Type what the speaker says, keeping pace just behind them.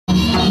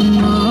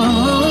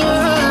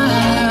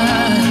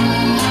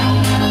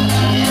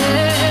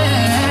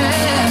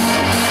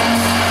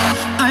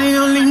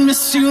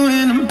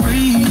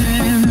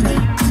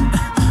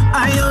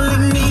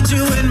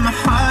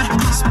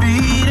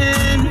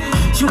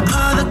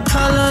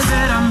color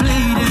that I'm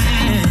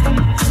bleeding.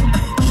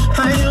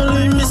 I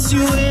only miss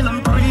you when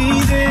I'm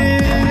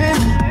breathing.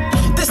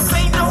 This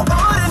ain't no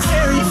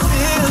ordinary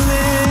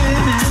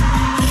feeling.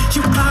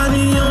 You are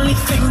the only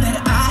thing that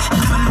I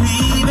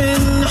believe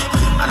in.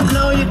 I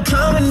know you're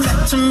coming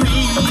back to me,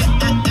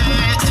 and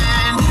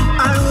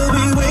I will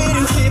be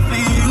waiting here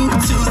for you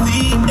till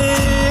the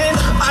end.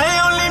 I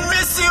only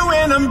miss you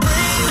when I'm breathing.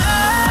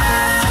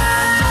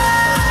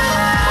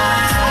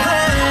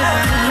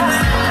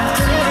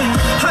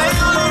 I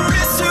only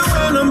miss you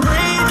when I'm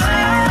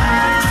breathing.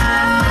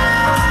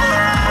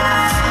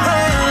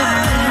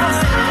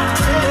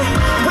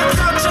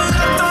 Without your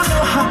love, don't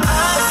know how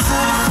I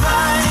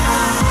survive.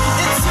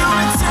 It's you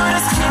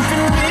that's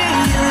keeping me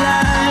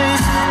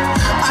alive.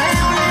 I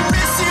only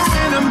miss you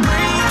when I'm breathing.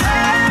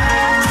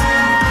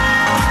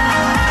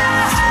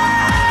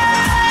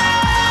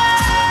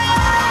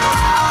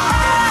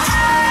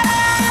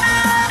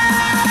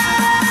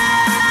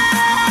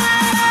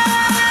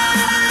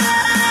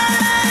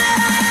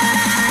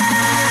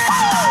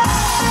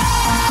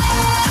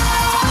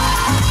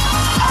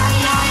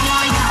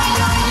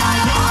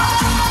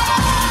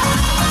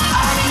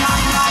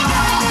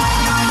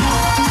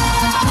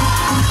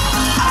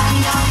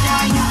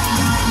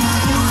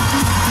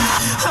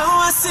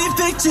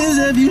 Pictures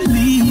of you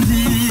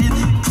leaving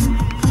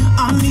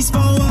on these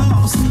four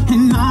walls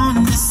and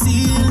on the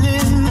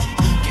ceiling.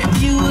 Give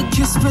you a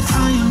kiss, but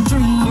I am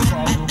dreaming.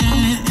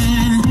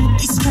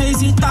 These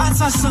crazy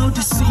thoughts are so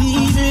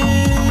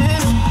deceiving.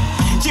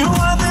 You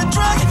are the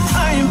drug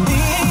I am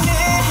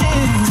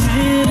needing.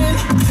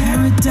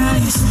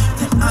 Paradise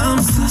that I'm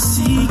still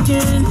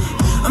seeking.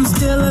 I'm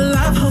still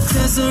alive, hope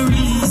there's a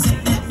reason.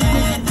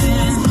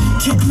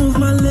 Can't move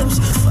my lips,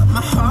 but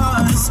my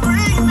heart is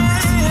screaming.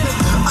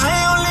 I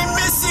only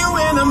miss you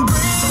when I'm breathing.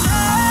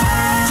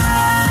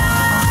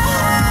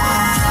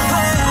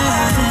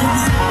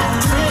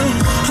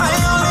 I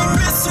only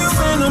miss you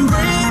when I'm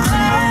breathing.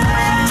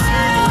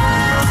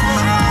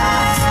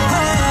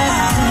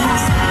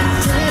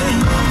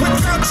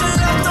 Without your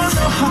love, don't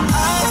know how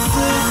I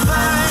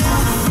survive.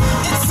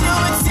 It's you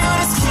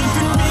that's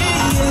keeping me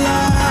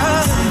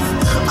alive.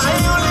 I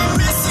only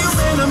miss you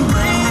when I'm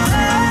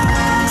breathing.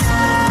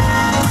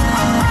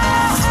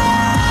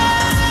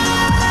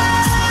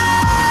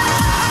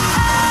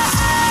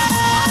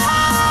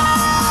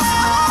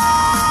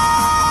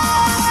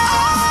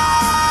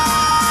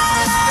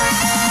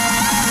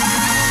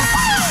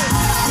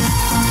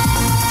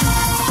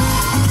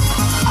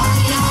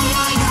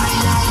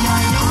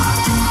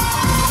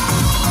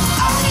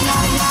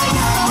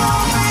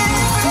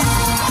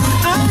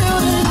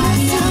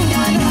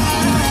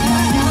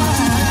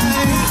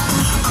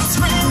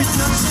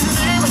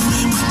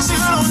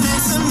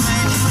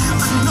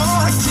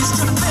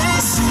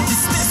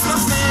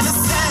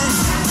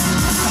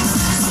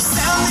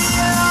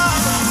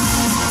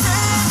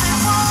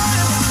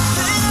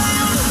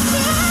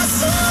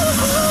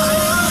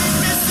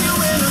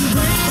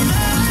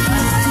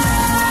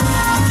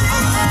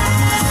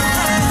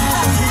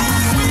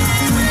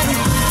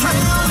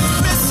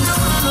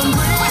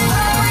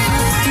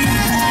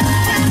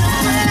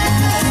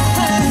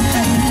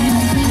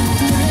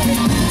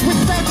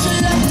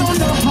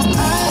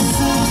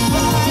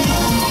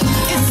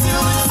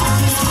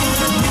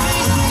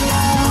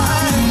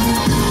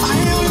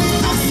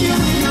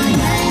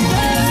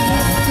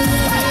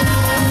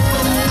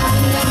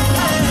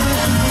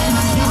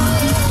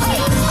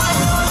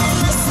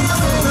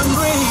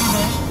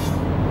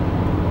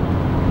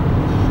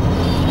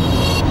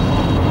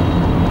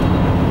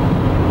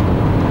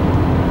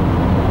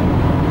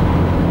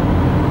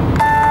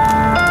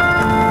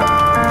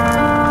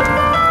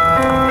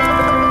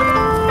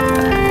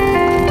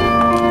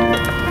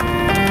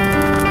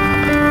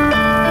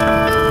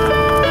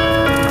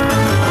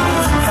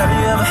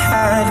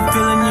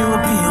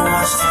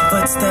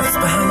 Footsteps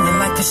behind you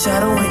like a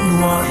shadow when you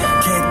walk.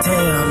 Can't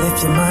tell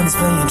if your mind is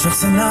playing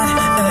tricks or not.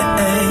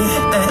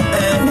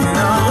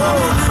 No.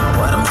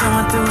 What I'm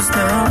going through is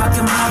still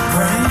rocking my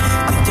brain.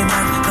 Thinking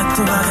back, like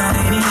do I got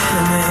any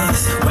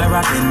enemies? Where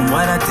I've been,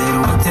 what I did,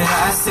 what did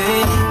I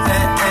say?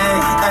 Yeah.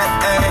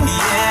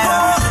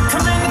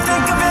 Come in and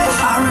think of it.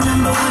 I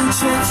remember one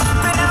chick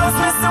that I was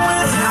messing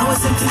with, and I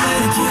was in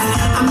Connecticut.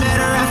 I met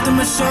her after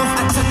my show.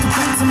 I took her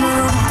back to my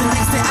room. The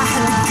next day I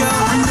had to go.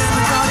 I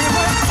never thought it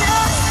would.